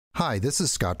Hi, this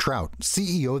is Scott Trout,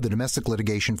 CEO of the domestic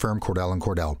litigation firm Cordell &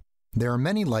 Cordell. There are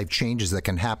many life changes that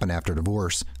can happen after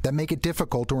divorce that make it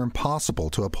difficult or impossible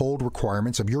to uphold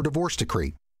requirements of your divorce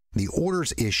decree. The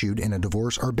orders issued in a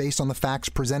divorce are based on the facts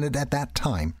presented at that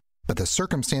time, but the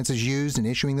circumstances used in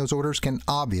issuing those orders can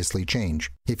obviously change.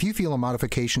 If you feel a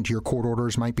modification to your court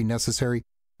orders might be necessary,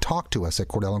 talk to us at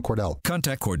Cordell & Cordell.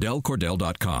 Contact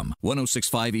CordellCordell.com,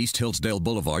 1065 East Hillsdale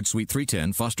Boulevard, Suite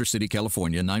 310, Foster City,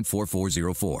 California,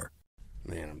 94404.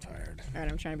 Man, I'm tired. All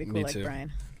right, I'm trying to be cool like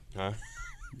Brian. Huh?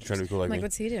 You trying to be cool like me? Like,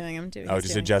 what's he doing? I'm doing. I was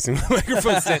just adjusting my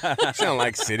microphone. I don't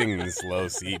like sitting in this low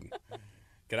seat.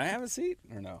 Can I have a seat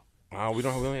or no? We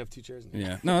only have 2 chairs.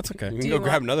 Yeah. No, it's okay. We can go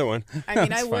grab another one. I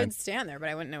mean, I fine. would stand there, but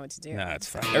I wouldn't know what to do. No, it's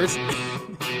fine.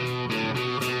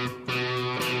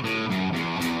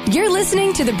 You're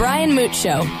listening to The Brian Moote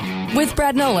Show with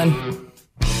Brad Nolan.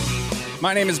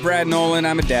 My name is Brad Nolan.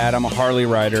 I'm a dad. I'm a Harley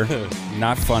rider.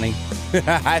 Not funny.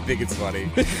 I think it's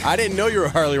funny. I didn't know you were a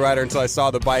Harley rider until I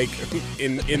saw the bike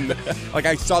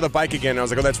I saw the bike again and I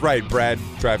was like, oh, that's right. Brad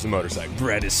drives a motorcycle.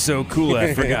 Brad is so cool,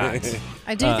 I forgot.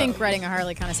 I do think riding a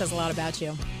Harley kind of says a lot about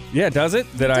you. Yeah, does it?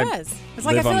 It does. It's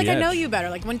like I feel like I know you better.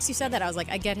 Like once you said that, I was like,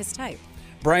 I get his type.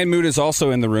 Brian Moote is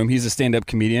also in the room. He's a stand-up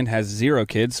comedian, has 0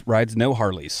 kids, rides no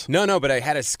Harleys. No, but I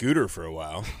had a scooter for a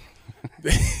while.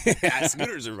 Yeah,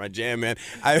 scooters are my jam, man.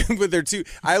 But they're too.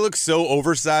 I look so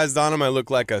oversized on them. I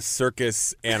look like a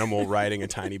circus animal riding a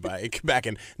tiny bike back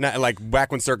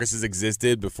when circuses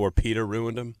existed before PETA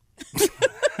ruined them.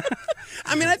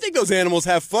 I mean, I think those animals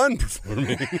have fun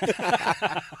performing.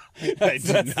 That's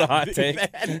the hot take.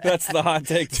 That's the hot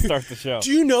take to start the show.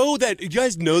 Do you know that, you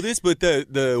guys know this, but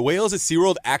the whales at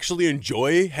SeaWorld actually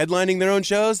enjoy headlining their own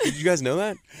shows? Did you guys know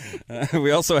that?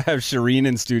 We also have Shireen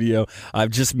in studio. I've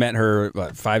just met her,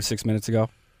 5-6 minutes ago.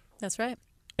 That's right.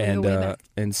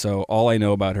 And so all I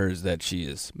know about her is that she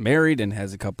is married and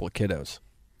has a couple of kiddos.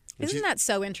 Isn't that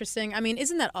so interesting? I mean,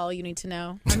 isn't that all you need to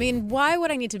know? I mean, why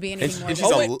would I need to be anything more? And she's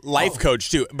a life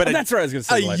coach, too. But that's what I was going to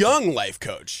say. A young life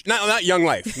coach. Not young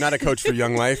life. Not a coach for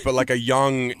young life, but like a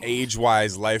young,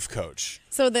 age-wise life coach.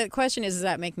 So the question is, does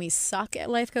that make me suck at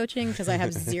life coaching because I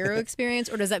have 0 experience?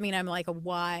 Or does that mean I'm like a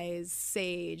wise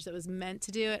sage that was meant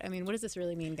to do it? I mean, what does this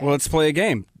really mean, guys? Well, let's play a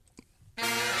game.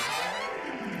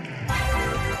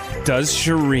 Does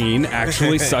Shireen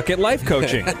actually suck at life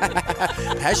coaching?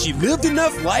 Has she lived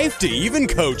enough life to even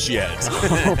coach yet?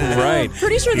 Right.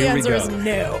 Pretty sure the answer is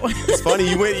no. It's funny,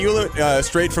 you went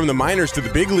straight from the minors to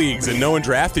the big leagues and no one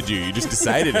drafted you. You just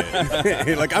decided it.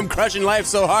 You're like, I'm crushing life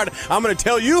so hard, I'm going to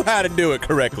tell you how to do it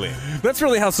correctly. That's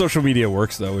really how social media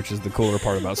works, though, which is the cooler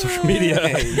part about social media.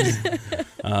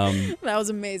 That was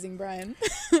amazing, Brian.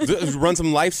 Run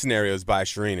some life scenarios by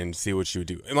Shireen and see what she would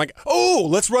do. And like, oh,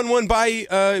 let's run one by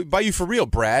you for real,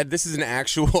 Brad. This is an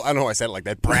actual, I don't know why I said it like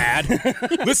that, Brad.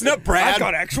 Listen up, Brad. I've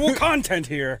got actual content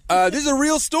here. This is a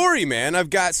real story, man.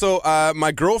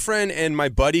 My girlfriend and my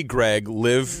buddy Greg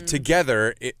live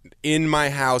together in my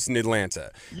house in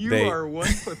Atlanta. You are one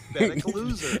pathetic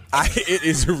loser. It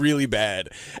is really bad.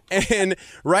 And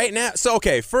right now,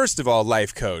 first of all,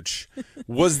 life coach,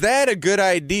 was that a good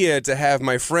idea to have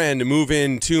my friend move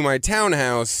into my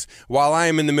townhouse while I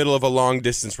am in the middle of a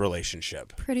long-distance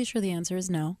relationship? Pretty sure the answer is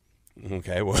no.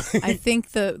 Okay, well. I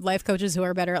think the life coaches who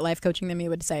are better at life coaching than me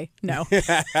would say no.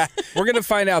 We're going to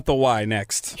find out the why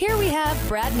next. Here we have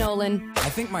Brad Nolan. I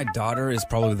think my daughter is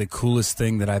probably the coolest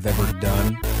thing that I've ever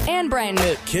done. And Brian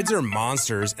Moote. Kids are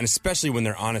monsters, and especially when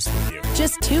they're honest with you.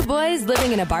 Just 2 boys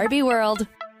living in a Barbie world.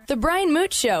 The Brian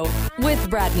Moote Show with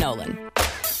Brad Nolan.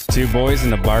 2 boys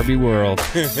in a Barbie world.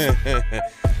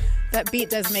 That beat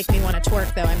does make me want to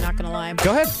twerk, though. I'm not going to lie.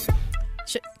 Go ahead.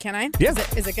 Can I? Yeah.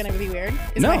 Is it going to be weird?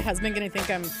 Is No. my husband going to think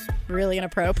I'm really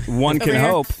inappropriate? One can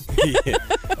hope.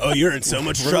 Oh, you're in so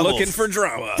much We're trouble. looking for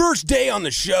drama. First day on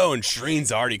the show, and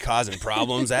Shireen's already causing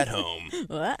problems at home.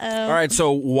 Uh-oh. All right,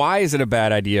 so why is it a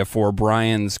bad idea for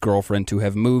Brian's girlfriend to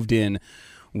have moved in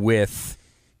with,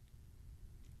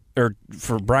 or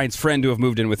for Brian's friend to have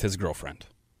moved in with his girlfriend?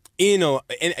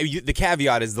 The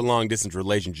caveat is the long-distance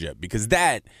relationship, because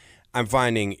that, I'm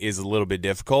finding, is a little bit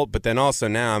difficult. But then also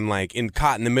now I'm like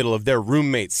caught in the middle of their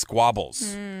roommate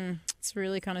squabbles. It's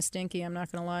really kind of stinky, I'm not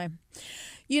going to lie.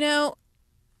 You know,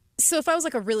 so if I was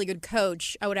like a really good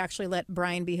coach, I would actually let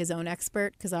Brian be his own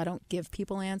expert because I don't give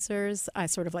people answers. I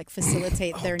sort of like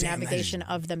facilitate their navigation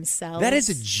of themselves. That is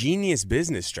a genius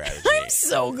business strategy. I'm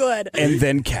so good. And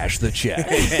then cash the check.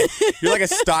 You're like a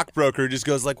stockbroker who just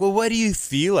goes like, well, what do you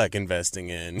feel like investing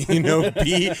in?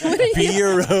 Be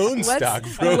your own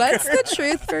stockbroker. What's the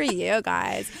truth for you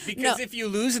guys? Because if you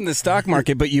lose in the stock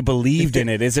market but you believed in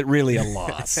it, is it really a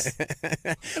loss?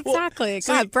 Exactly.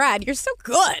 God, Brad, you're so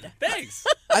good. Thanks.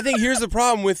 I think here's the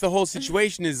problem with the whole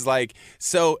situation is like,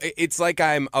 so it's like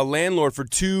I'm a landlord for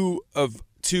two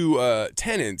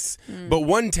tenants, but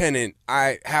one tenant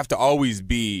I have to always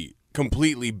be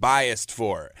completely biased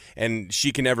for, and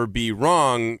she can never be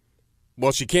wrong.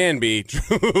 Well, she can be,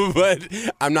 but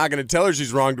I'm not going to tell her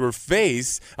she's wrong to her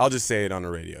face. I'll just say it on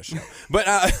a radio show. But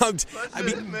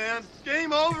man.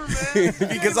 Game over, man.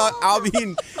 Because I'll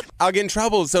get in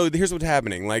trouble. So here's what's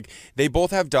happening. Like, they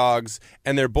both have dogs,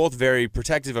 and they're both very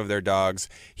protective of their dogs.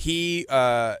 He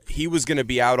was going to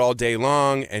be out all day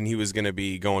long, and he was going to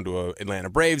be going to an Atlanta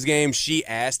Braves game. She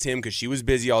asked him, because she was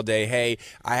busy all day, hey,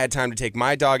 I had time to take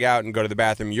my dog out and go to the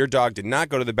bathroom. Your dog did not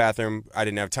go to the bathroom. I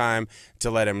didn't have time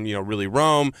to let him, really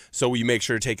roam. So will you make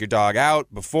sure to take your dog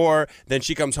out before? Then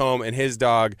she comes home, and his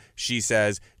dog, she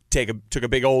says, took a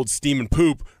big old steaming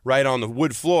poop right on the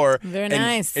wood floor. Very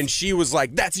nice. And she was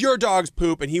like, that's your dog's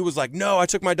poop. And he was like, no, I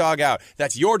took my dog out.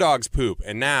 That's your dog's poop.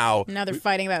 And now they're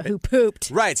fighting about who pooped.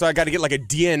 Right. So I got to get like a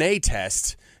DNA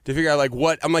test to figure out like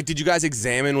what. I'm like, did you guys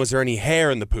examine? Was there any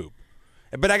hair in the poop?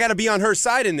 But I got to be on her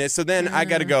side in this, so then I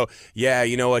got to go, yeah,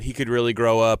 you know what, he could really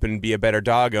grow up and be a better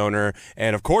dog owner,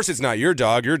 and of course it's not your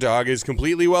dog is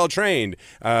completely well-trained.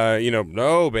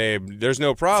 No, babe, there's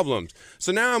no problems.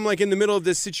 So now I'm like in the middle of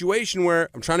this situation where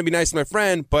I'm trying to be nice to my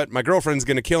friend, but my girlfriend's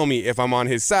going to kill me if I'm on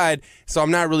his side, so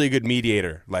I'm not really a good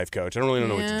mediator, life coach. I don't really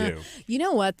know what to do. You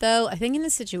know what, though? I think in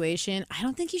this situation, I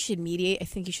don't think you should mediate. I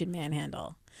think you should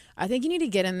manhandle. I think you need to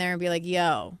get in there and be like,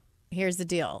 yo, here's the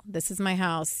deal. This is my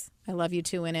house. I love you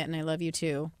two in it, and I love you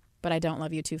too, but I don't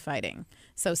love you two fighting.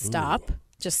 So stop. Ooh.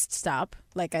 Just stop.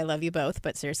 Like, I love you both,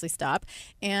 but seriously stop.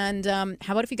 And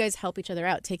how about if you guys help each other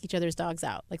out, take each other's dogs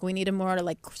out? Like, we need a more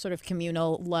like sort of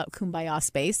communal kumbaya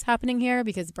space happening here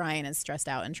because Brian is stressed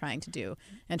out and trying to do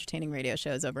entertaining radio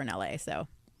shows over in LA. So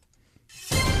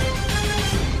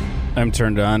I'm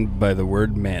turned on by the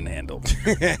word manhandled.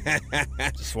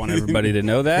 Just want everybody to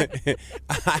know that.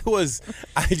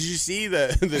 Did you see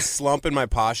the slump in my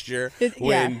posture?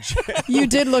 When you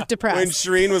did look depressed. When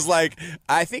Shireen was like,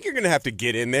 I think you're going to have to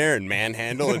get in there and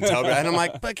manhandle and tell me. And I'm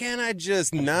like, but can I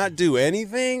just not do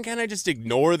anything? Can I just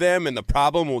ignore them and the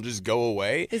problem will just go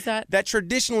away? That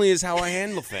traditionally is how I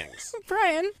handle things.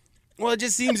 Brian. Well, it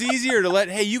just seems easier to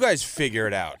hey, you guys figure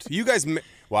it out. You guys...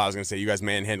 Well, I was going to say you guys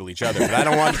manhandle each other, but I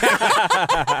don't want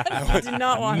that. I do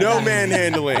not want no that.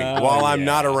 manhandling while I'm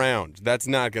not around. That's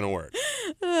not going to work.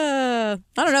 I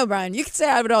don't know, Brian. You can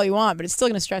say it all you want, but it's still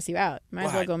going to stress you out. Might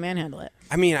as well go manhandle it.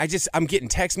 I mean, I'm getting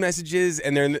text messages,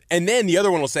 and then the other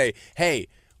one will say, hey,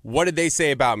 what did they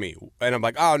say about me? And I'm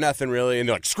like, oh, nothing really. And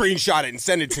they're like, screenshot it and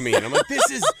send it to me. And I'm like, this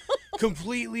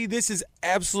is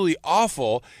absolutely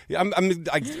awful. I'm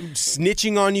like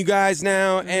snitching on you guys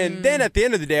now. And then at the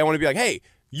end of the day, I want to be like, hey,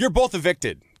 you're both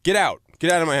evicted. Get out.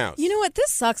 Get out of my house. You know what?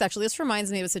 This sucks, actually. This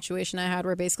reminds me of a situation I had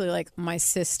where basically, like, my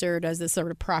sister does this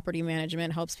sort of property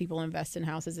management, helps people invest in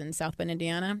houses in South Bend,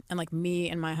 Indiana. And, like,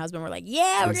 me and my husband were like,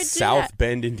 yeah, we're going to do that. South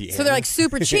Bend, Indiana. So they're, like,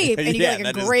 super cheap, and you get,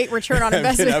 like, a great return on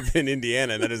investment. Up in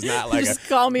Indiana. That is not like just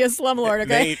call me a slumlord,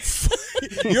 okay?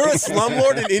 You're a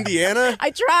slumlord in Indiana? I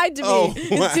tried to be. Wow.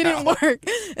 It didn't work.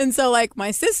 And so, like,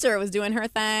 my sister was doing her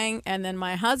thing, and then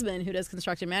my husband, who does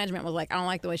construction management, was like, I don't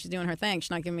like the way she's doing her thing. She's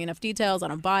not giving me enough details. I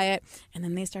don't buy it. And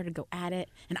then they started to go at it,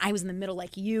 and I was in the middle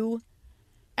like you.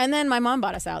 And then my mom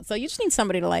bought us out. So you just need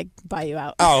somebody to, like, buy you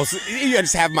out. Oh, so you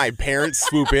just have my parents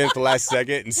swoop in at the last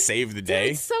second and save the day?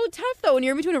 Dude, it's so tough, though. When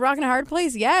you're in between a rock and a hard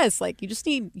place, yes. Like, you just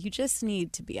need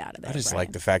to be out of there. I just Brian.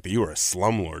 like the fact that you were a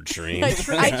slumlord, Shireen.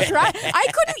 I tried. I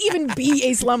couldn't even be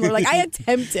a slumlord. Like, I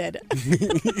attempted.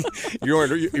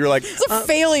 You're like... It's a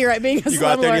failure at being a slumlord. You go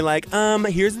out there and you're like,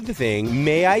 here's the thing.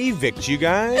 May I evict you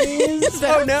guys?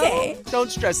 Oh, no. Don't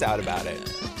stress out about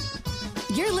it.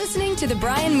 You're listening to The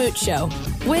Brian Moote Show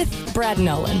with Brad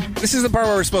Nolan. This is the part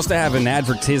where we're supposed to have an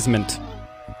advertisement.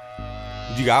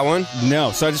 You got one?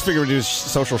 No, so I just figured we'd do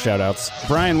social shout-outs.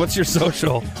 Brian, what's your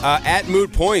social? At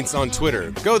Moote Points on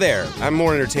Twitter. Go there. I'm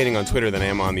more entertaining on Twitter than I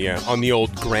am on the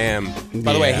old gram.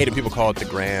 By the way, I hate it people call it the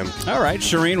gram. All right,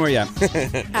 Shireen, where you at?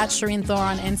 At Shireen Thor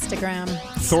on Instagram.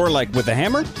 Thor, like with a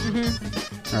hammer?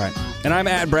 Mm-hmm. All right. And I'm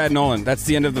at Brad Nolan. That's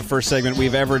the end of the first segment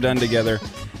we've ever done together.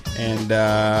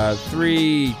 And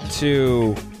 3,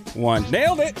 2, 1.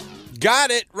 Nailed it! Got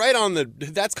it! Right on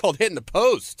that's called hitting the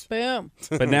post. Boom.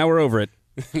 But now we're over it.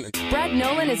 Brad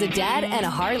Nolan is a dad and a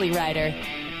Harley rider.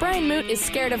 Brian Moote is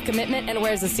scared of commitment and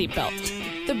wears a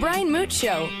seatbelt. The Brian Moote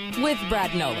Show with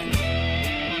Brad Nolan.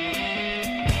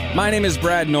 My name is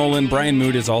Brad Nolan. Brian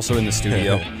Moote is also in the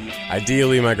studio.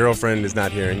 Ideally, my girlfriend is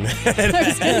not hearing that. I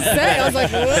was going to say, I was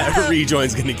like, what? That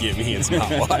rejoin's going to get me in some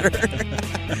hot water.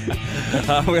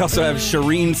 We also have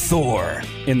Shireen Thor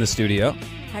in the studio.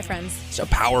 Hi, friends. It's a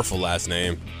powerful last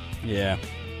name. Yeah.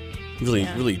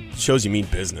 Really shows you mean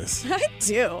business. I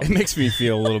do. It makes me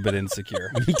feel a little bit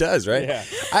insecure. It does, right? Yeah.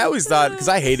 I always thought, because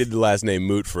I hated the last name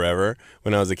Moote forever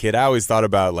when I was a kid, I always thought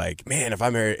about, like, man, if I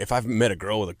met a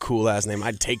girl with a cool last name,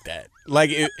 I'd take that. Like,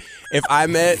 if I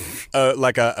met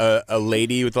a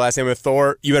lady with the last name of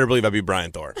Thor, you better believe I'd be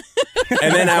Brian Thor.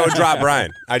 And then I would drop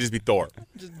Brian. I'd just be Thor.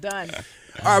 Just done.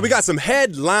 All right, we got some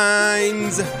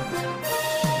headlines.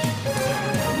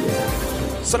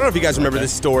 So I don't know if you guys remember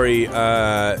this story.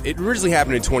 It originally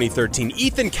happened in 2013.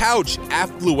 Ethan Couch,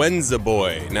 affluenza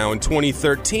boy. Now in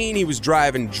 2013, he was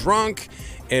driving drunk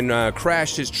and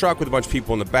crashed his truck with a bunch of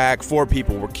people in the back. 4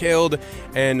 people were killed.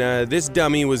 And this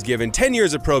dummy was given 10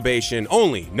 years of probation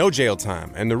only, no jail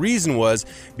time. And the reason was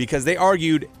because they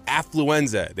argued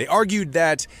affluenza. They argued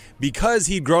that because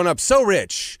he'd grown up so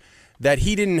rich that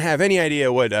he didn't have any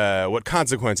idea what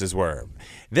consequences were.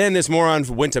 Then this moron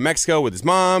went to Mexico with his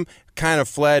mom, kind of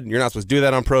fled. You're not supposed to do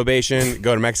that on probation.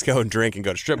 Go to Mexico and drink and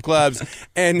go to strip clubs.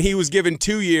 And he was given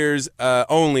 2 years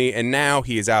only, and now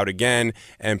he is out again,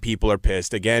 and people are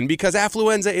pissed again because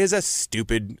affluenza is a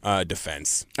stupid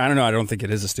defense. I don't know. I don't think it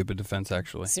is a stupid defense,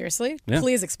 actually. Seriously? Yeah.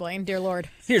 Please explain, dear Lord.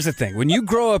 Here's the thing. When you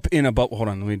grow up in a bubble... Hold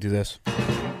on, let me do this.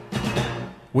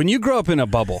 When you grow up in a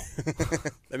bubble...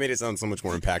 That made it sound so much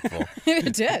more impactful.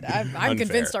 It did. I'm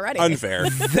convinced already. Unfair.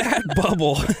 That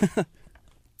bubble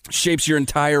shapes your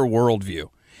entire worldview.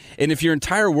 And if your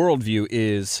entire worldview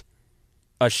is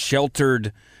a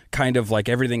sheltered kind of like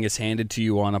everything is handed to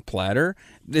you on a platter,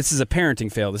 this is a parenting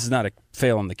fail. This is not a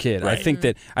fail on the kid. Right.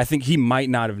 I think he might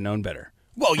not have known better.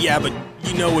 Well, yeah, but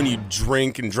you know when you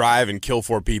drink and drive and kill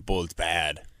 4 people, it's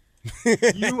bad.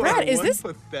 Brad, is this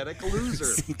pathetic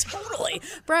loser? totally?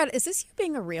 Brad, is this you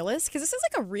being a realist? Because this is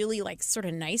like a really like sort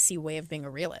of nicey way of being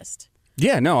a realist.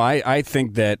 Yeah, no, I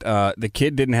think that the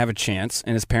kid didn't have a chance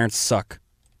and his parents suck.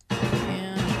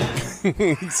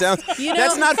 That's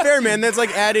not fair, man. That's like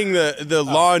adding the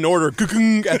Law and Order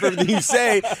after everything you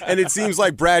say, and it seems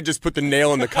like Brad just put the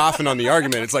nail in the coffin on the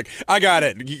argument. It's like, I got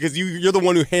it, because you're the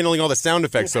one who's handling all the sound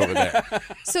effects over there.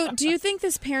 So do you think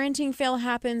this parenting fail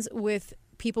happens with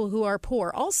people who are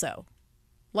poor also?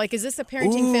 Like, is this a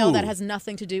parenting fail that has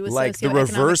nothing to do with like the socioeconomic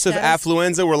reverse of status?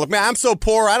 affluenza, where like, man, I'm so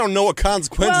poor, I don't know what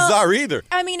consequences are either.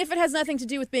 I mean, if it has nothing to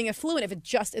do with being affluent, if it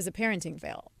just is a parenting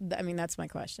fail, I mean, that's my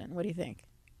question. What do you think?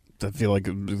 I feel like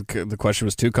the question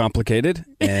was too complicated,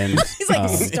 and he's like,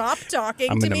 stop talking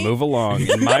I'm to going me. to move along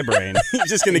in my brain. He's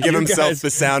just going to give himself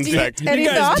the sound effect. You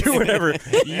guys do whatever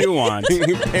you want.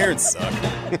 Parents suck.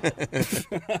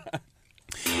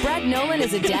 Brad Nolan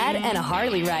is a dad and a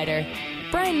Harley rider.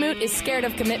 Brian Moote is scared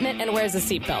of commitment and wears a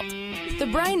seatbelt. The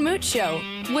Brian Moote Show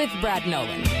with Brad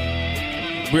Nolan.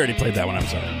 We already played that one. I'm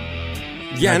sorry.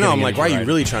 Yeah, I know. I'm like, why are you right.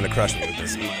 really trying to crush me with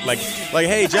this? Like,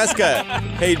 hey, Jessica.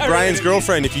 Hey, Brian's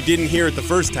girlfriend. If you didn't hear it the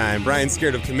first time, Brian's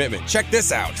scared of commitment. Check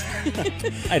this out.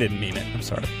 I didn't mean it. I'm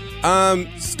sorry.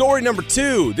 Story number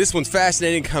 2. This one's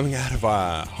fascinating, coming out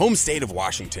of home state of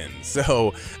Washington.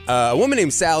 So, a woman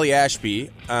named Sally Ashby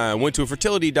went to a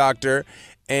fertility doctor,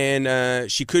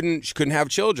 and she couldn't have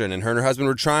children, and her #1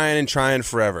 were trying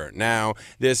forever. Now,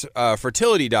 this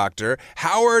fertility doctor,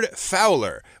 Howard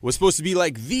Fowler, was supposed to be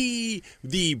like the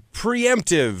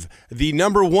preemptive, the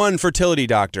 #1 fertility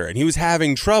doctor, and he was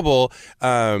having trouble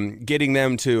getting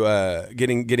them to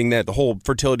getting the whole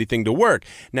fertility thing to work.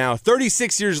 Now,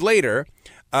 36 years later,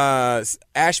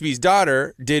 Ashby's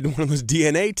daughter did one of those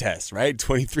DNA tests, right?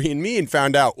 23andMe, and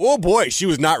found out, oh boy, she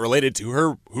was not related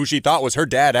to who she thought was her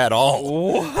dad at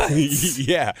all. What?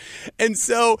 Yeah. And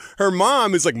so her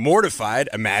mom is like mortified.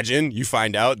 Imagine you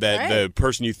find out that the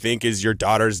person you think is your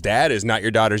daughter's dad is not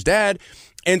your daughter's dad.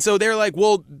 And so they're like,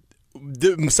 well,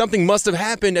 something must have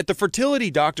happened at the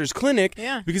fertility doctor's clinic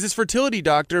because this fertility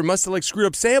doctor must have like screwed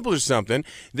up samples or something.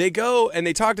 They go and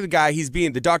they talk to the guy. The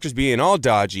doctor's being all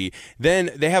dodgy.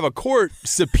 Then they have a court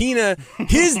subpoena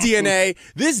his DNA.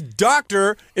 This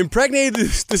doctor impregnated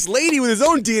this lady with his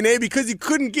own DNA because he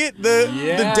couldn't get the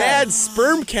dad's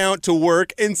sperm count to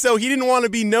work, and so he didn't want to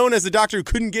be known as the doctor who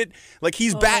couldn't get, like,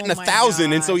 he's batting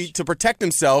 1,000, and so to protect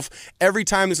himself every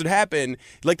time this would happen,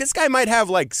 like, this guy might have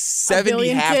like 70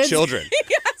 half children.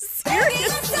 Yes,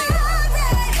 seriously.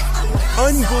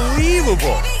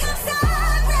 Unbelievable.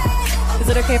 Is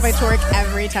it okay if I twerk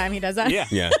every time he does that?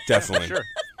 Yeah, definitely. Sure.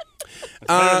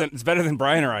 It's better than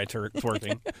Brian or I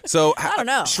twerking. So I don't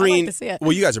know. Shreen, I'd like to see it.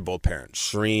 well, you guys are both parents,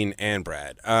 Shreen and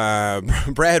Brad.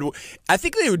 Brad, I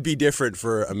think they would be different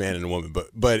for a man and a woman. But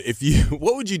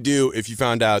what would you do if you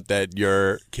found out that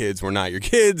your kids were not your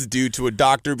kids due to a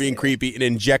doctor being creepy and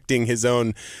injecting his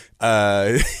own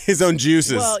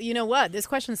juices? Well, you know what? This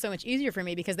question is so much easier for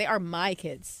me because they are my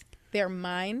kids. they're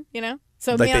mine, you know?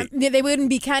 So Like they wouldn't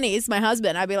be Kenny's, my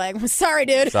husband. I'd be like, sorry,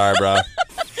 dude. Sorry, bro.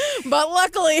 But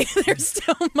luckily, they're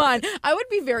still mine. I would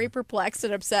be very perplexed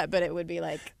and upset, but it would be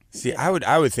like... See, I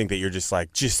would think that you're just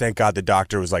thank God the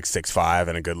doctor was like 6'5"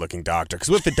 and a good-looking doctor. Because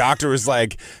what if the doctor was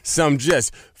like some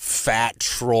just fat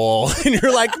troll? And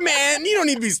you're like, man, you don't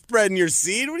need to be spreading your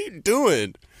seed. What are you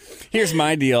doing? Here's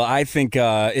my deal. I think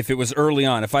if it was early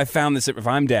on, if I found this, if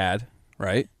I'm dad,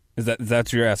 right? That's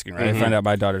what you're asking, right? I find out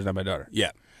my daughter's not my daughter.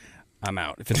 Yeah. I'm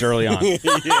out. If it's early on.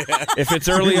 If it's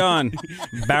early on,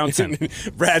 bouncing.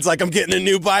 Brad's like, I'm getting a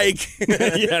new bike.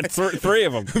 Yeah, three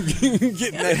of them.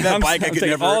 Getting that bike I could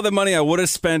never. All the money I would have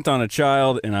spent on a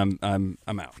child, and I'm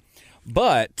out.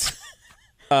 But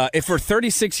if we're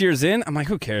 36 years in, I'm like,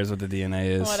 who cares what the DNA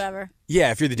is? Whatever.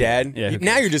 Yeah, if you're the dad. Yeah,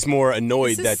 now you're just more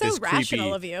annoyed This is that so this rational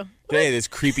creepy. of you. Hey, this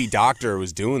creepy doctor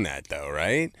was doing that though,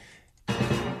 right?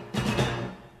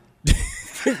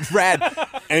 Brad,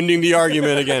 ending the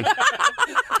argument again.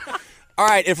 All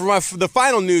right, and for the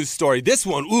final news story, this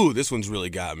one's really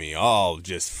got me all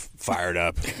just fired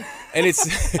up. And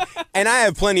and I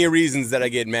have plenty of reasons that I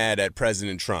get mad at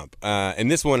President Trump.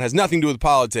 And this one has nothing to do with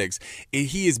politics.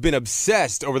 He has been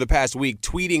obsessed over the past week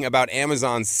tweeting about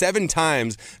Amazon 7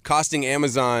 times, costing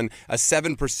Amazon a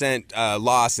 7%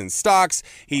 loss in stocks.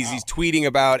 He's tweeting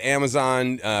about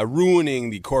Amazon ruining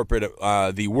the corporate,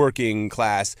 the working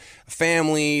class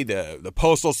family, the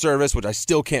postal service, which I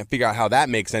still can't figure out how that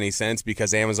makes any sense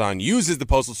because Amazon uses the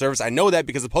postal service. I know that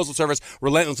because the postal service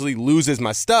relentlessly loses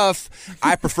my stuff.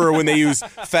 I prefer when they use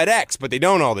FedEx, but they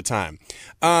don't all the time.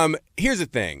 Here's the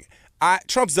thing.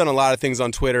 Trump's done a lot of things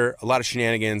on Twitter, a lot of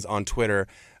shenanigans on Twitter,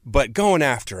 but going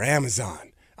after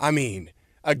Amazon, I mean,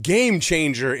 a game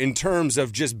changer in terms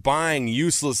of just buying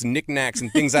useless knickknacks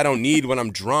and things I don't need when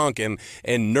I'm drunk and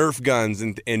Nerf guns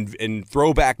and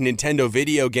throwback Nintendo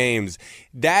video games.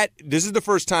 This is the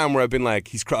first time where I've been like,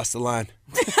 he's crossed the line.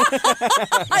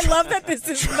 I love that this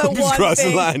is the one crossed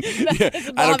thing the line. that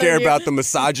Yeah, I don't care about the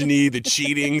misogyny, the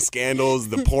cheating scandals,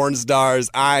 the porn stars.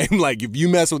 I'm like, if you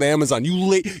mess with Amazon, you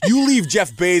leave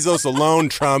Jeff Bezos alone,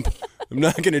 Trump. I'm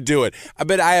not going to do it. I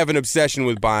bet I have an obsession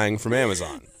with buying from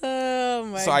Amazon. Oh,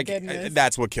 my goodness.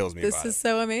 That's what kills me This about is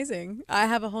so amazing. I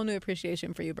have a whole new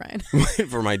appreciation for you, Brian. it.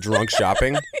 For my drunk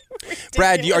shopping.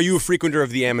 Brad, are you a frequenter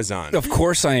of the Amazon? Of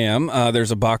course I am.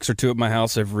 There's a box or two at my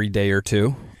house every day or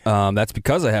two. That's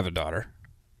because I have a daughter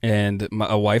and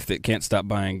a wife that can't stop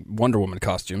buying Wonder Woman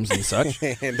costumes and such.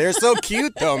 They're so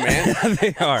cute, though, man.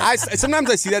 They are.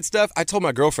 Sometimes I see that stuff. I told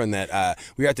my girlfriend that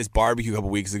we were at this barbecue a couple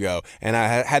weeks ago, and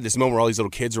I had this moment where all these little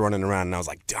kids are running around, and I was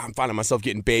like, I'm finding myself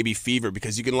getting baby fever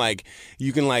because you can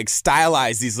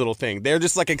stylize these little things. They're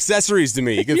just like accessories to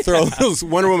me. You can throw a little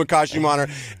Wonder Woman costume on her,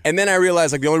 and then I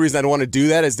realized like the only reason I don't want to do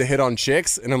that is to hit on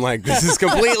chicks, and I'm like, this is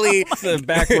completely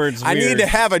backwards. I need to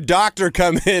have a doctor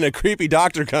come in, a creepy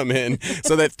doctor come in,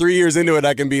 so that 3 years into it,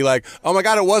 I can be like, oh my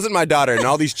God, it wasn't my daughter. And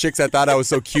all these chicks I thought I was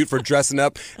so cute for dressing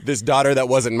up this daughter that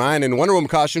wasn't mine in Wonder Woman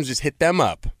costumes, just hit them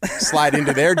up, slide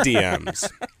into their DMs.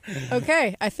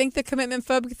 Okay, I think the commitment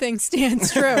phobic thing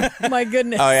stands true. My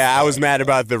goodness. Oh yeah, I was mad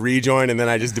about the rejoin, and then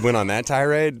I just went on that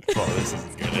tirade. Oh, this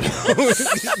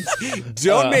isn't good.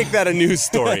 Don't make that a news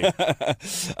story.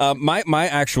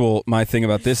 My thing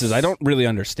about this is I don't really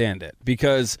understand it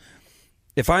because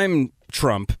if I'm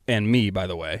Trump and me, by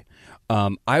the way,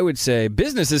 I would say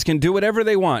businesses can do whatever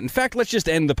they want. In fact, let's just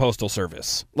end the postal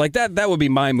service. Like that would be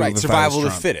my move. Right, if survival I was of the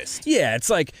Trump. fittest. Yeah, it's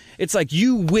like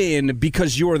you win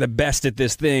because you're the best at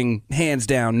this thing, hands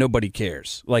down. Nobody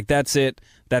cares. Like that's it.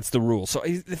 That's the rule. So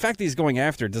the fact that he's going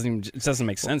after it doesn't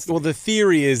make sense. Well, the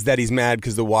theory is that he's mad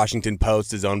because the Washington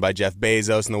Post is owned by Jeff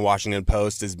Bezos, and the Washington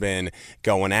Post has been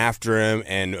going after him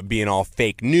and being all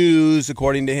fake news,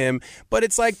 according to him. But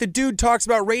it's like the dude talks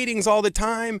about ratings all the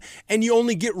time, and you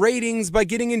only get ratings by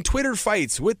getting in Twitter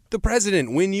fights with the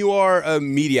president when you are a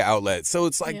media outlet. So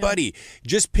it's like, buddy,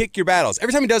 just pick your battles.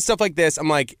 Every time he does stuff like this, I'm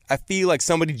like, I feel like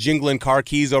somebody jingling car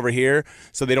keys over here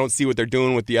so they don't see what they're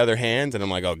doing with the other hand. And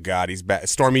I'm like, oh, God, he's bad.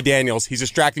 Stormy Daniels, he's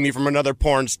distracting me from another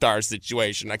porn star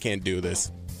situation. I can't do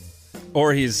this.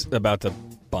 Or he's about to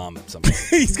bomb something.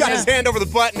 He's got his hand over the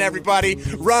button, everybody.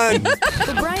 Run.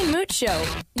 The Brian Moote Show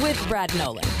with Brad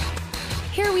Nolan.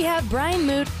 Here we have Brian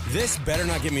Moote This better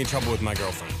not get me in trouble with my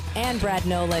girlfriend. and Brad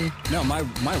Nolan. No, my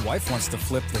wife wants to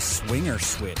flip the swinger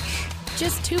switch.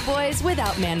 Just two boys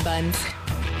without man buns.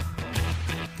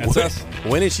 That's us.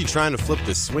 When is she trying to flip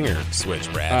the swinger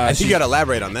switch, Brad? I think she- you got to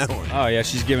elaborate on that one. Oh, yeah,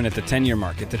 she's giving it the 10-year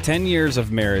mark. At the 10 years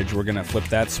of marriage, we're going to flip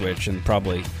that switch and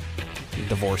probably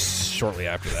divorce shortly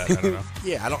after that. I don't know.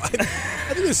 Yeah,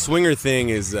 I think the swinger thing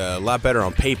is a lot better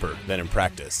on paper than in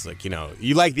practice. Like,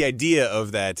 you like the idea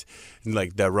of that,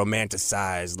 like the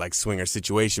romanticized like swinger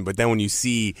situation, but then when you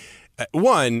see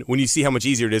when you see how much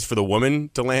easier it is for the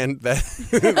woman to land that,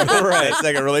 that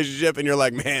second relationship, and you're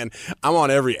like, man, I'm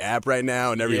on every app right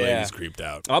now, and every lady's creeped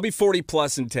out. I'll be 40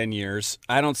 plus in 10 years.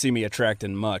 I don't see me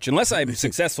attracting much unless I'm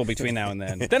successful between now and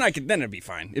then. Then it'd be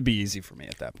fine. It'd be easy for me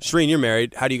at that point. Shereen, you're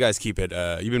married. How do you guys keep it?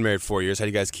 You've been married 4 years. How do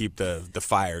you guys keep the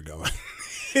fire going?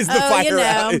 Is the fire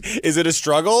out? Is it a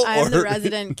struggle? I'm the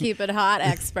resident keep it hot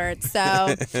expert.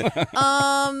 So,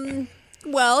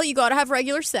 well, you got to have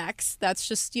regular sex. That's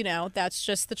just, that's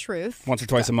just the truth. Once or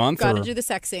twice a month? Got to do the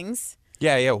sexings.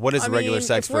 Yeah. What is regular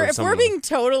sex for if someone? we're being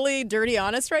totally dirty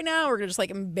honest right now, we're going to just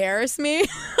embarrass me.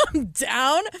 I'm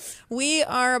down. We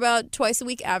are about twice a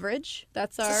week average.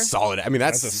 That's our solid. I mean,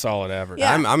 that's a solid average.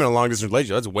 Yeah. I'm in a long distance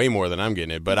relationship. That's way more than I'm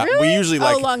getting it. But really? we usually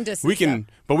long distance. we can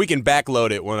backload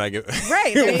it when I get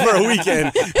right for a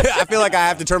weekend. I feel like I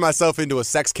have to turn myself into a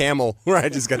sex camel where I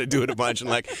just got to do it a bunch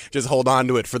and just hold on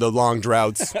to it for the long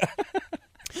droughts.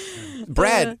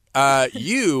 Brad,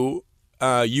 your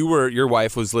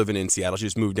wife was living in Seattle. She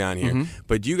just moved down here.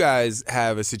 But you guys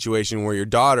have a situation where your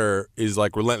daughter is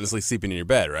relentlessly sleeping in your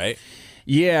bed, right?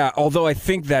 Yeah, although I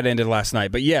think that ended last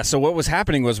night. But yeah, so what was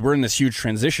happening was we're in this huge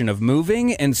transition of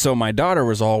moving, and so my daughter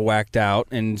was all whacked out,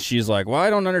 and she's like, well, I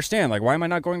don't understand. Why am I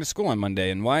not going to school on Monday?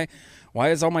 And why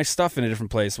is all my stuff in a different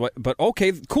place? But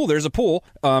okay, cool, there's a pool.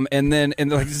 And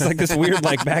it's this weird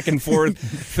back and forth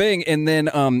thing. And then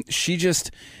she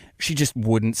just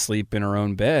wouldn't sleep in her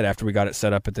own bed after we got it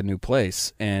set up at the new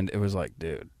place. And it was like,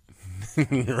 dude.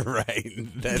 Right.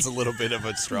 That's a little bit of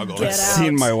a struggle. Get out.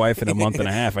 Seen my wife in a month and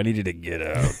a half. I needed to get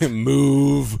out.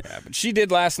 Move. Yeah, but she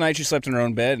did last night. She slept in her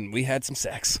own bed, and we had some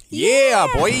sex. Yeah,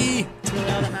 boy. That's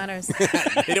really all that matters.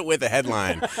 Hit it with a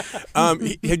headline. Have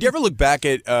you ever looked back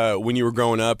at when you were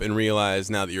growing up and realized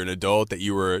now that you're an adult that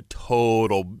you were a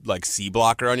total C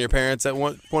blocker on your parents at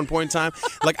one point in time?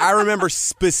 I remember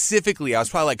specifically, I was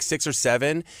probably 6 or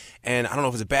 7, and I don't know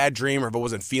if it was a bad dream or if I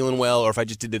wasn't feeling well or if I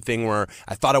just did the thing where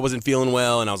I thought I wasn't feeling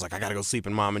well and I was like, I gotta go sleep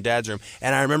in mom and dad's room.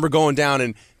 And I remember going down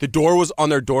and the door was on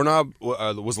their doorknob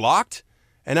was locked,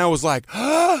 and I was like,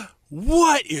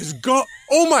 what is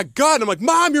oh my God. And I'm like,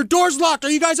 Mom, your door's locked. Are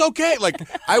you guys okay?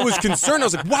 I was concerned. I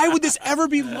was like, why would this ever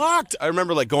be locked? I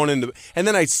remember going in and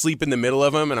then I'd sleep in the middle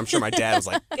of them, and I'm sure my dad was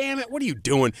like, damn it, what are you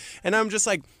doing? And I'm just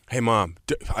like, hey, Mom,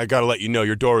 I got to let you know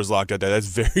your door is locked out there. That's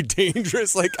very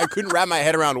dangerous. I couldn't wrap my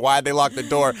head around why they locked the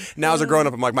door. Now as a grown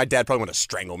up, I'm like, my dad probably want to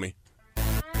strangle me.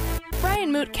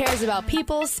 Brian Moote cares about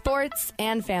people, sports,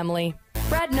 and family.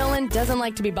 Brad Nolan doesn't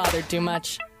like to be bothered too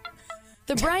much.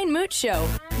 The Brian Moote Show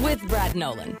with Brad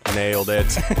Nolan. Nailed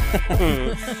it.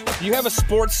 You have a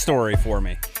sports story for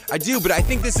me. I do, but I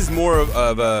think this is more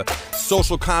of a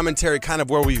social commentary, kind of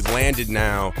where we've landed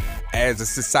now as a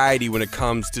society when it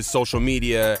comes to social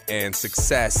media and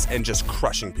success and just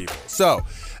crushing people. So,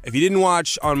 if you didn't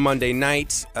watch on Monday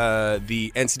night,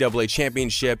 the NCAA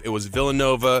championship, it was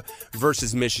Villanova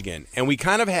versus Michigan. And we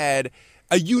kind of had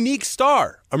a unique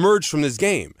star emerge from this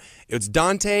game. It's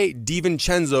Dante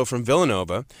DiVincenzo from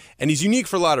Villanova, and he's unique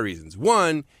for a lot of reasons.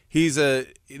 One,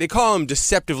 they call him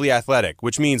deceptively athletic,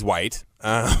 which means white.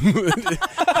 Because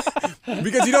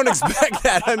you don't expect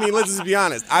that. I mean, let's just be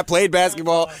honest. I played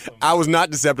basketball. I was not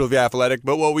deceptively athletic,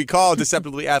 but what we call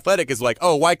deceptively athletic is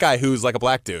white guy who's like a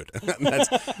black dude.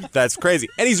 That's crazy.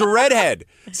 And he's a redhead,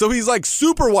 so he's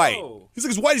super white. He's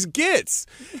as white as it gets.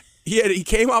 He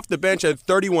came off the bench at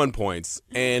 31 points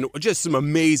and just some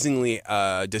amazingly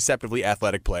deceptively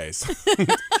athletic plays.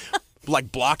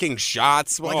 Blocking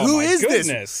shots. Who is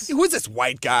this? Who is this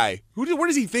white guy? Where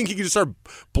does he think he can just start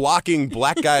blocking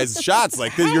black guys' shots?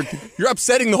 You're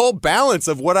upsetting the whole balance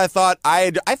of what I thought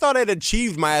I'd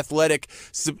achieved my athletic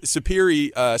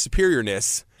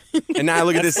superiorness. And now I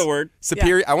look at this. That's the word.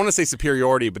 Superior. Yeah. I want to say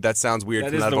superiority, but that sounds weird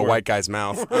coming out of a white guy's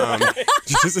mouth. I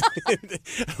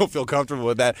don't feel comfortable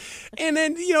with that. And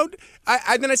then,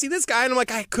 I see this guy, and I'm like,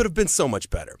 I could have been so much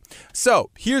better.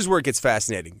 So here's where it gets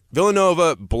fascinating.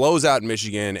 Villanova blows out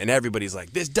Michigan, and everybody's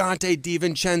like, this Dante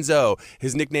DiVincenzo.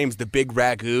 His nickname's the Big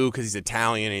Ragu because he's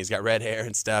Italian, and he's got red hair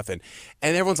and stuff. And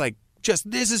everyone's like,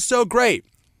 this is so great.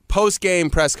 Post-game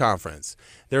press conference.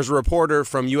 There's a reporter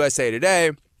from USA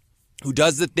Today who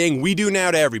does the thing we do now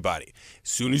to everybody. As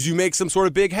soon as you make some sort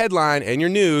of big headline and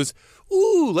your news,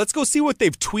 let's go see what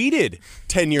they've tweeted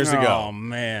 10 years ago. Oh,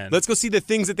 man. Let's go see the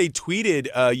things that they tweeted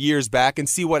years back and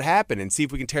see what happened and see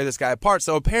if we can tear this guy apart.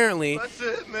 So apparently... That's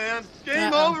it, man.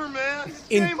 Game over, man.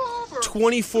 Game over. In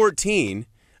 2014,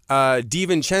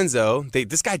 DiVincenzo,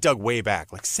 this guy dug way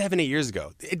back, like 7-8 years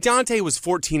ago. Dante was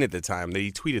 14 at the time that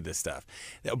he tweeted this stuff.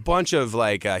 A bunch of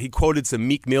he quoted some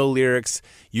Meek Mill lyrics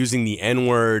using the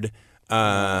N-word.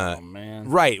 Oh, man.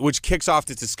 Right, which kicks off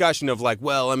this discussion of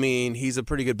he's a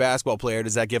pretty good basketball player.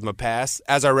 Does that give him a pass?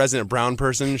 As our resident brown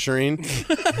person, Shireen,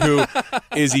 who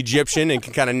is Egyptian and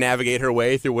can kind of navigate her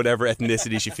way through whatever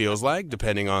ethnicity she feels like,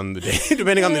 depending on the day,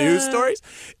 depending on the news stories.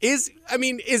 Is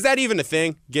that even a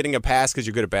thing, getting a pass because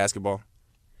you're good at basketball?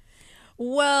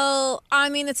 Well,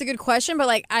 it's a good question, but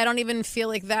I don't even feel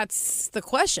like that's the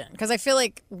question, because I feel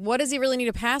like, what does he really need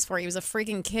a pass for? He was a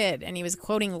freaking kid and he was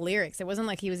quoting lyrics. It wasn't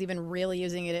like he was even really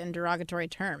using it in derogatory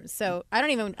terms. So I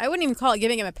wouldn't even call it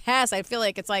giving him a pass. I feel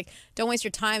like it's don't waste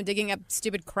your time digging up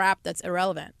stupid crap that's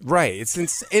irrelevant. Right.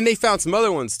 And they found some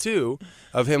other ones too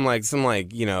of him, some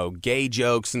gay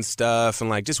jokes and stuff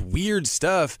and just weird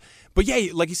stuff. But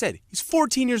yeah, like you said, he's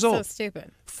 14 years old. So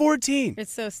stupid. 14.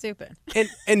 It's so stupid.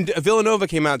 And Villanova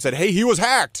came out and said, hey, he was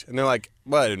hacked. And they're like,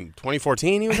 what, in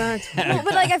 2014 he was hacked? Well,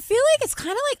 but I feel like it's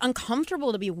kind of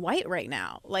uncomfortable to be white right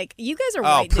now. You guys are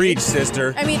white. Oh, preach, dude.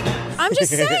 Sister. I'm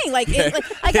just saying, hit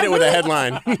it with a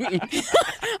headline.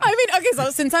 Okay, so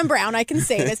since I'm brown, I can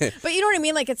say this. But you know what I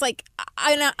mean?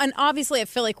 And obviously I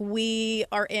feel like we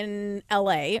are in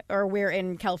LA or we're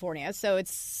in California, so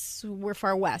we're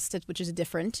far west, which is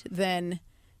different than,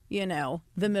 the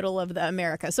middle of the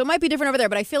America. So it might be different over there,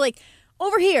 but I feel like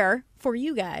over here, for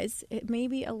you guys, it may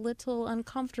be a little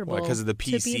uncomfortable because of the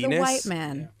PC-ness? To be the white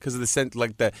man. Because of the sense,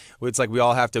 it's we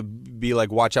all have to be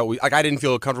watch out. I didn't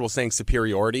feel comfortable saying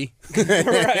superiority.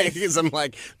 Right. Because I'm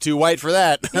too white for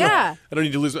that. Yeah. I don't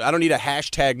need to lose. I don't need a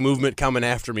hashtag movement coming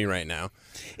after me right now.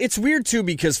 It's weird, too,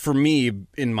 because for me,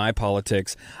 in my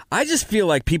politics, I just feel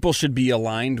like people should be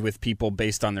aligned with people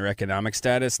based on their economic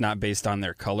status, not based on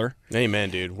their color. Amen,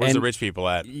 dude. Where's the rich people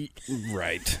at?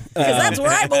 Right. Because that's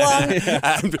where I belong.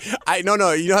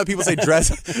 No. You know how people say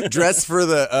dress for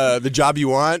the job you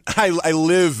want? I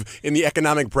live in the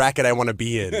economic bracket I want to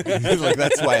be in.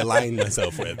 That's why I align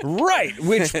myself with. Right,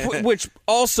 which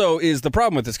also is the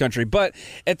problem with this country. But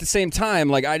at the same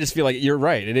time, I just feel like you're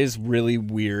right. It is really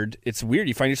weird. It's weird.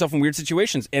 You find yourself in weird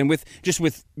situations, and with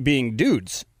being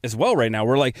dudes as well right now.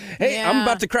 We're hey, yeah. I'm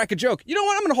about to crack a joke. You know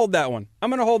what? I'm going to hold that one. I'm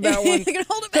going to hold that one. You're going to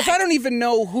hold it back. Because I don't even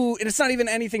know who, and it's not even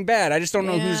anything bad. I just don't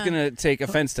know who's going to take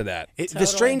offense to that. Totally. The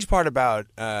strange part about,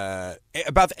 and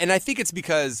I think it's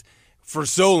because for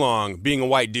so long, being a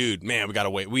white dude, man, we got to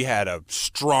wait. We had a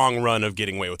strong run of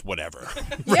getting away with whatever.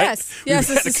 Right? Yes,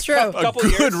 this is true. We've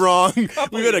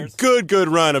had a good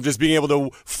run of just being able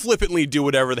to flippantly do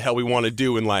whatever the hell we want to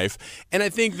do in life. And I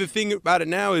think the thing about it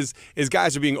now is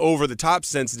guys are being over the top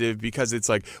sensitive because it's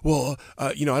I don't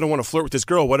want to flirt with this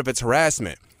girl. What if it's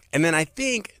harassment? And then I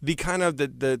think the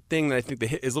thing that I think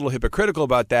is a little hypocritical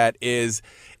about that is,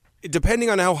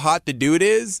 depending on how hot the dude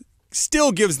is,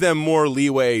 still gives them more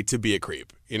leeway to be a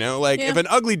creep. If an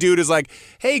ugly dude is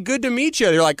hey, good to meet you,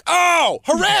 they're oh,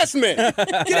 harassment,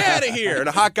 get out of here. And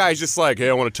a hot guy's just hey,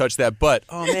 I want to touch that butt.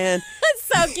 Oh, man.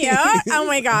 That's so cute. Oh,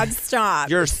 my God, stop.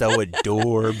 You're so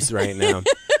adorbs right now.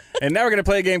 And now we're going to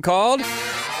play a game called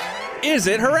Is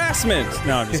It Harassment?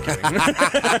 No, I'm just kidding.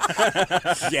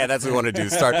 Yeah, that's what we want to do.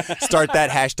 Start that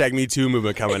hashtag Me Too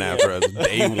movement coming after us.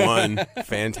 Day one.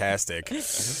 Fantastic.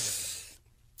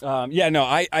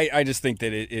 I just think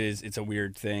that it's a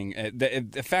weird thing.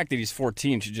 The fact that he's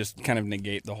 14 should just kind of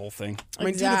negate the whole thing. I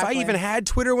mean, dude, if I even had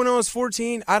Twitter when I was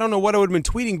 14, I don't know what I would have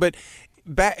been tweeting, but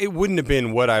it wouldn't have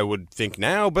been what I would think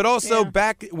now. But also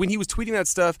back when he was tweeting that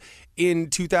stuff in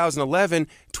 2011,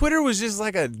 Twitter was just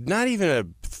not even a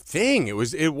thing. It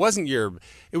was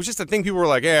just a thing people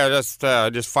were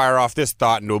just fire off this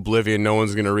thought into oblivion no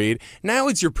one's going to read. Now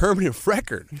it's your permanent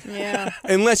record. Yeah.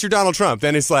 Unless you're Donald Trump,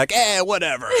 then it's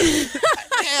whatever.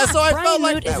 So I Brian felt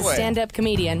Moote that is way. a stand-up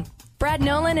comedian. Brad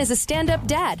Nolan is a stand-up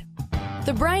dad.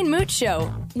 The Brian Moote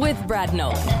Show with Brad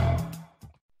Nolan.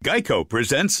 Geico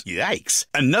presents Yikes,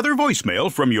 another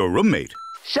voicemail from your roommate.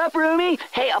 Sup, roomie?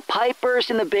 Hey, a pipe burst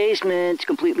in the basement. It's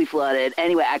completely flooded.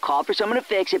 Anyway, I called for someone to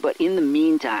fix it, but in the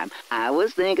meantime, I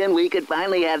was thinking we could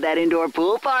finally have that indoor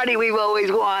pool party we've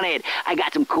always wanted. I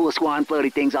got some cool swan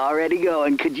floaty things already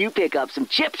going. Could you pick up some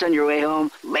chips on your way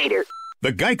home? Later.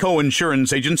 The Geico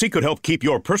Insurance Agency could help keep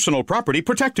your personal property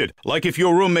protected, like if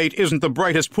your roommate isn't the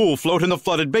brightest pool float in the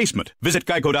flooded basement. Visit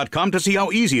geico.com to see how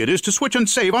easy it is to switch and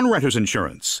save on renter's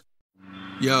insurance.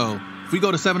 Yo, if we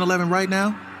go to 7-Eleven right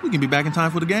now, we can be back in time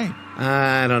for the game.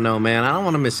 I don't know, man. I don't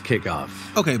want to miss kickoff.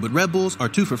 Okay, but Red Bulls are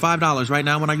 2 for $5 right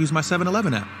now when I use my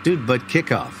 7-Eleven app. Dude, but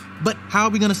kickoff. But how are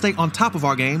we going to stay on top of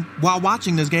our game while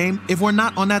watching this game if we're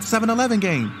not on that 7-Eleven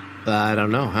game? I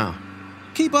don't know how.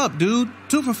 Keep up, dude.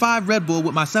 2 for $5 Red Bull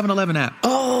with my 7-Eleven app.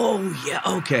 Oh, yeah,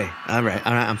 okay. All right,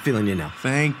 I'm feeling you now.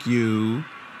 Thank you.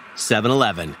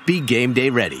 7-Eleven. Be game day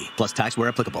ready. Plus tax where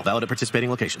applicable. Valid at participating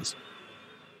locations.